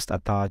 Just a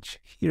touch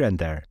here and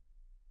there.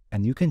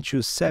 And you can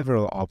choose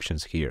several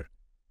options here,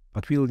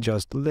 but we'll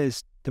just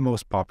list the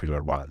most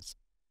popular ones.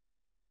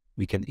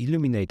 We can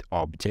illuminate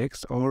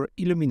objects or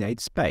illuminate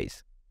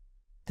space.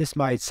 This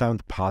might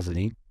sound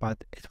puzzling,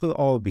 but it will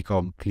all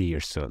become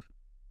clear soon.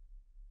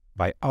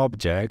 By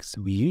objects,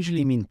 we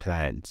usually mean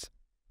plants.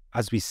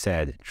 As we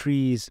said,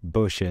 trees,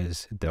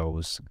 bushes,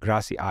 those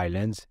grassy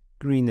islands,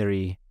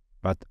 greenery,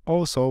 but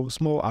also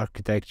small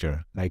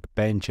architecture like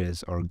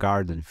benches or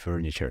garden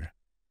furniture.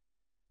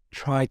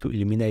 Try to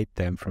illuminate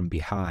them from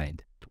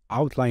behind to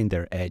outline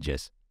their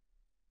edges.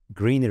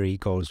 Greenery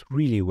goes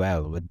really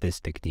well with this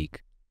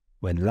technique.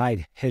 When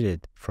light hits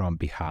it from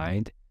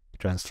behind,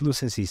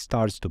 translucency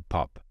starts to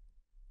pop.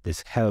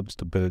 This helps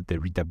to build the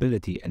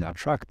readability and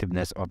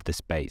attractiveness of the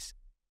space.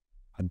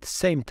 At the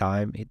same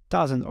time, it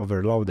doesn't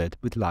overload it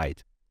with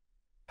light.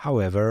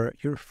 However,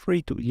 you're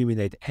free to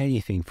illuminate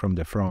anything from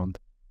the front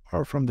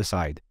or from the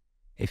side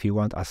if you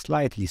want a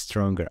slightly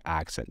stronger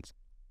accent.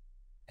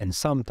 And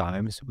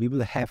sometimes we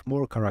will have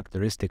more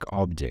characteristic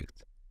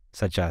objects,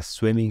 such as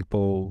swimming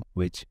pool,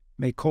 which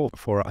may call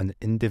for an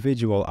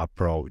individual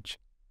approach.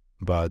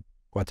 But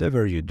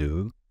whatever you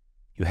do,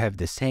 you have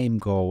the same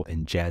goal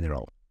in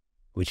general,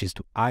 which is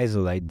to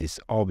isolate these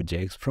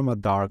objects from a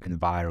dark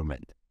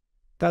environment.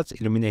 That's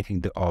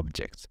illuminating the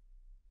objects.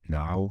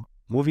 Now,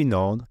 moving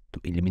on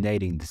to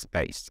illuminating the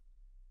space.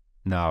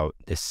 Now,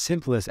 the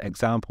simplest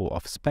example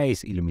of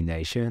space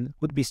illumination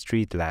would be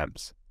street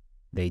lamps.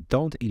 They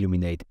don't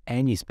illuminate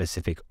any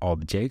specific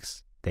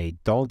objects, they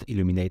don't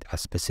illuminate a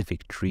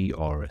specific tree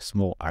or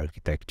small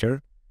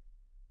architecture,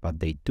 but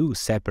they do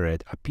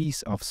separate a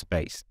piece of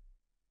space.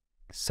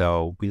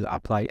 So we'll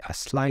apply a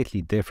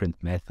slightly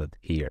different method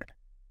here.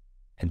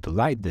 And to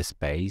light the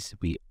space,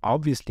 we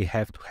obviously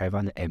have to have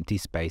an empty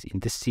space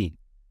in the scene.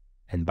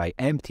 And by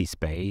empty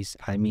space,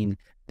 I mean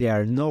there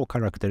are no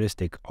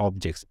characteristic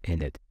objects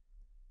in it.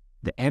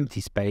 The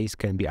empty space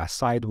can be a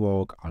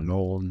sidewalk, a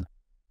lawn,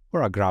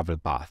 or a gravel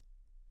path.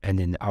 And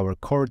in our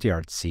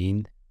courtyard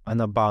scene, an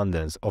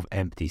abundance of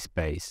empty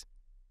space.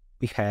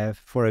 We have,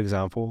 for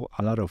example,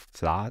 a lot of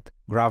flat,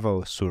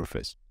 gravel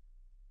surface.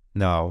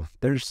 Now,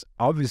 there's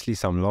obviously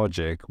some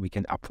logic we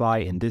can apply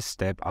in this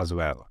step as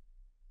well.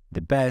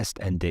 The best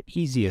and the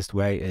easiest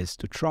way is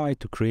to try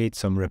to create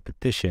some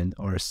repetition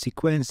or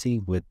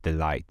sequencing with the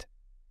light.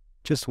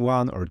 Just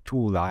 1 or 2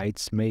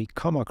 lights may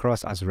come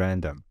across as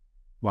random,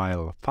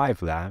 while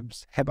 5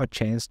 lamps have a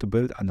chance to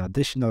build an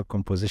additional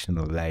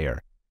compositional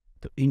layer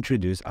to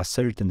introduce a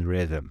certain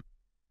rhythm.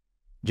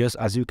 Just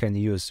as you can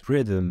use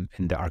rhythm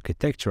in the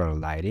architectural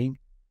lighting,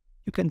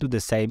 you can do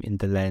the same in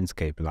the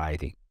landscape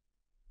lighting.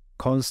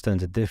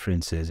 Constant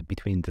differences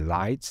between the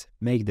lights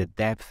make the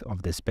depth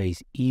of the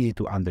space easy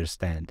to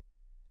understand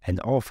and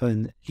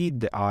often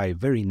lead the eye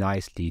very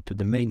nicely to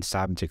the main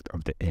subject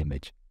of the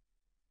image.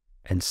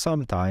 And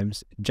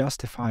sometimes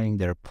justifying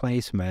their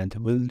placement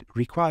will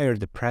require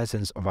the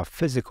presence of a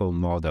physical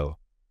model,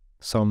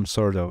 some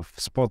sort of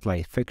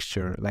spotlight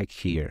fixture like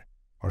here,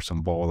 or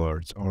some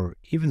bollards, or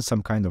even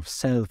some kind of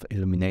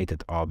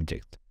self-illuminated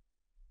object.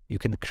 You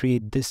can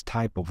create this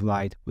type of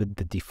light with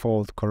the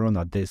default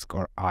Corona disc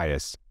or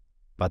iris,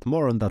 but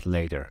more on that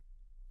later,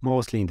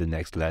 mostly in the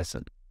next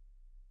lesson.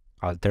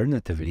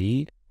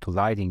 Alternatively to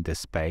lighting the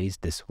space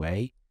this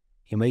way,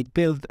 you may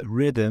build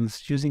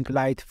rhythms using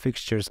light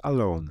fixtures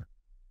alone.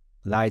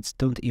 Lights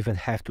don't even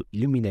have to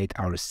illuminate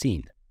our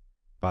scene,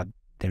 but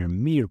their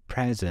mere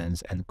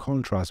presence and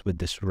contrast with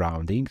the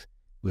surroundings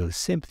will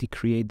simply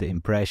create the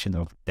impression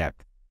of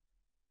depth.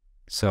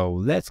 So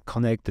let's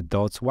connect the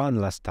dots one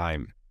last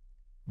time.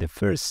 The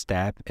first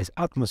step is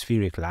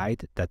atmospheric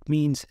light. That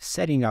means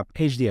setting up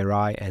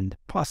HDRI and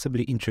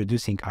possibly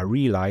introducing a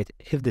relight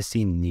if the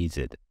scene needs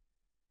it.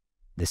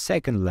 The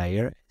second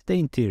layer is the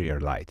interior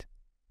light.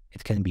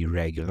 It can be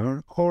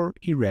regular or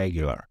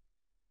irregular.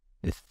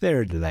 The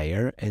third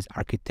layer is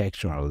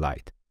architectural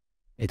light.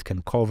 It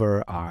can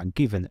cover a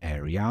given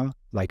area,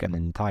 like an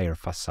entire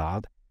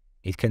facade.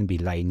 It can be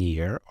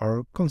linear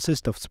or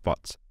consist of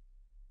spots.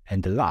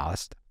 And the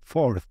last,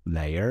 fourth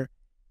layer,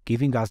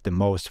 giving us the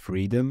most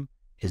freedom,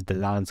 is the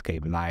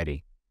landscape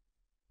lighting.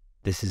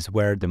 This is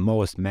where the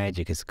most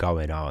magic is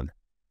going on.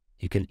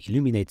 You can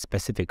illuminate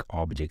specific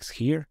objects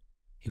here,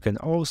 You can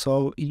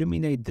also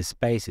illuminate the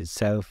space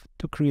itself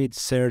to create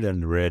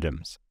certain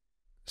rhythms.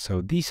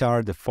 So these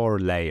are the 4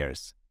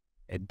 layers.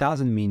 It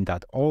doesn't mean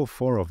that all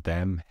 4 of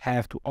them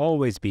have to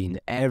always be in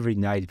every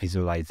night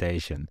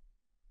visualization.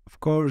 Of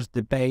course,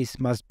 the base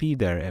must be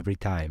there every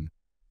time.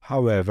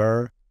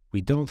 However,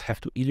 we don't have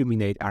to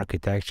illuminate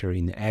architecture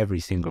in every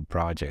single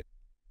project.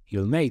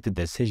 You'll make the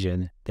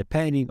decision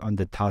depending on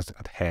the task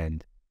at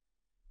hand.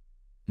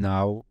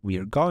 Now, we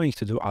are going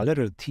to do a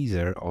little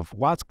teaser of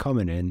what's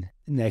coming in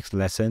the next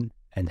lesson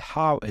and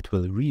how it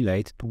will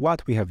relate to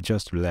what we have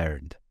just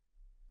learned.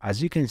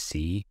 As you can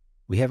see,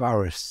 we have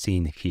our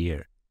scene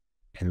here,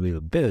 and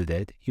we'll build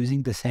it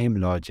using the same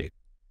logic.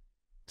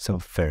 So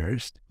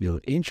first, we'll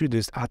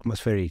introduce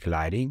atmospheric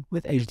lighting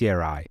with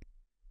HDRI.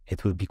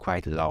 It will be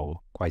quite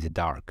low, quite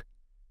dark,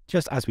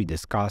 just as we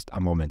discussed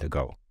a moment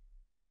ago.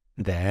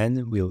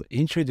 Then we'll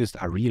introduce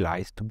a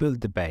relight to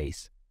build the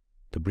base,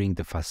 to bring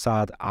the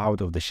facade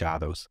out of the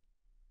shadows.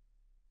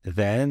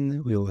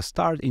 Then we'll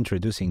start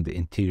introducing the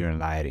interior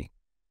lighting.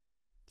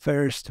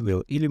 First,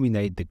 we'll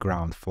illuminate the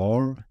ground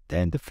floor,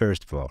 then the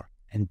first floor,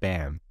 and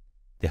bam,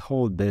 the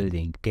whole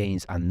building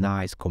gains a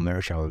nice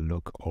commercial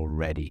look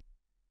already.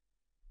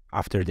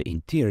 After the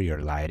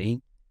interior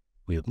lighting,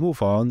 we'll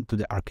move on to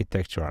the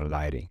architectural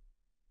lighting,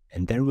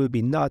 and there will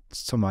be not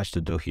so much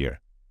to do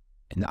here.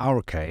 In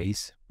our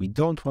case, we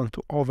don't want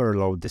to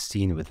overload the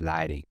scene with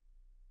lighting.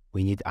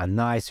 We need a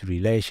nice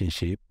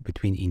relationship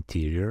between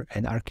interior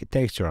and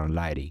architectural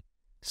lighting,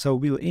 so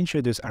we'll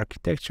introduce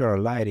architectural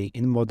lighting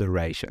in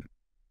moderation.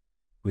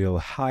 We'll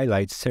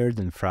highlight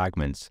certain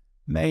fragments,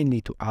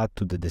 mainly to add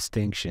to the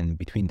distinction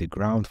between the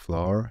ground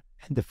floor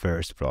and the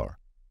first floor.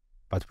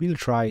 But we'll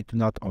try to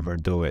not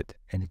overdo it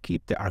and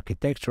keep the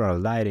architectural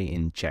lighting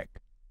in check.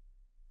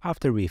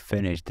 After we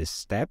finish this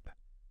step,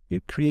 we'll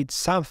create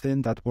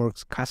something that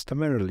works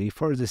customarily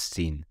for the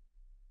scene.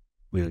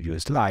 We'll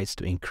use lights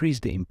to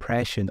increase the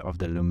impression of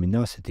the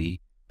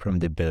luminosity from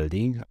the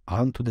building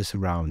onto the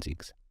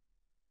surroundings.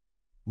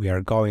 We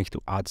are going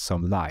to add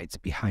some lights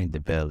behind the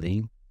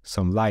building,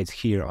 some lights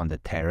here on the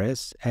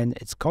terrace, and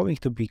it's going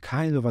to be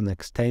kind of an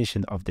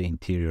extension of the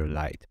interior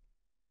light.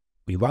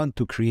 We want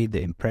to create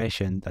the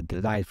impression that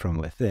the light from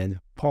within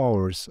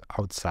pours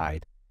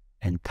outside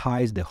and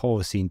ties the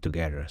whole scene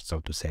together, so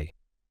to say.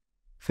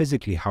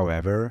 Physically,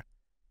 however,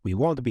 we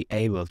won't be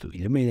able to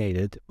illuminate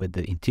it with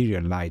the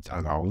interior lights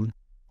alone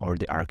or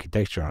the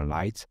architectural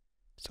lights,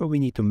 so we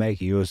need to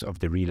make use of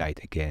the relight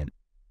again.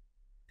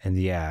 And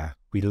yeah,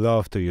 we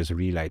love to use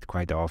relight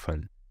quite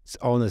often. It's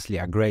honestly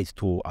a great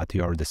tool at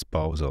your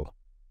disposal.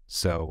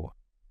 So,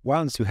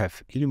 once you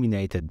have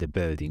illuminated the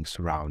building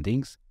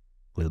surroundings,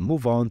 we'll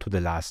move on to the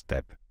last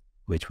step,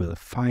 which will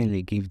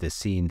finally give the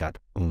scene that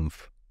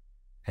oomph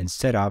and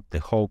set up the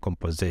whole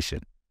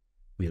composition.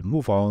 We'll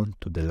move on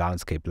to the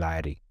landscape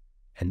lighting,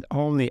 and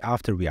only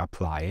after we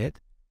apply it,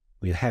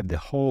 we'll have the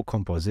whole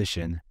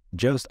composition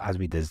just as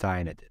we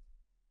designed it.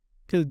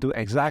 We'll do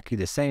exactly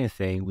the same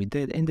thing we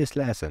did in this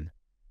lesson: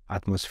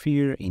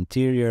 atmosphere,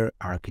 interior,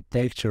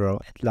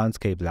 architectural, and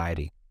landscape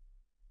lighting,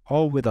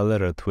 all with a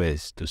little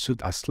twist to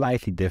suit a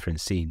slightly different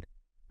scene,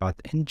 but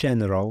in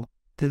general,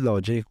 the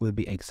logic will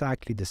be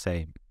exactly the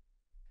same.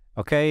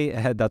 Okay,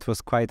 that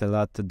was quite a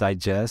lot to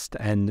digest,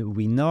 and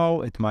we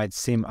know it might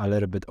seem a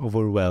little bit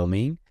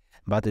overwhelming,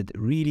 but it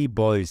really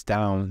boils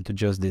down to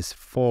just these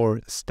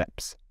 4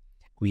 steps.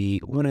 We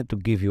wanted to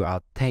give you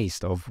a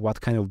taste of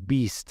what kind of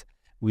beast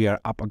we are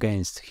up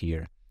against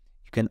here.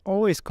 You can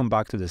always come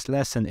back to this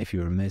lesson if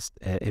you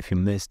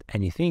missed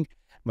anything,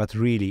 but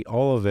really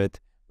all of it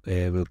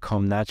will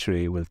come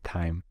naturally with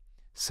time.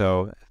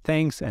 So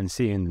thanks, and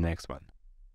see you in the next one.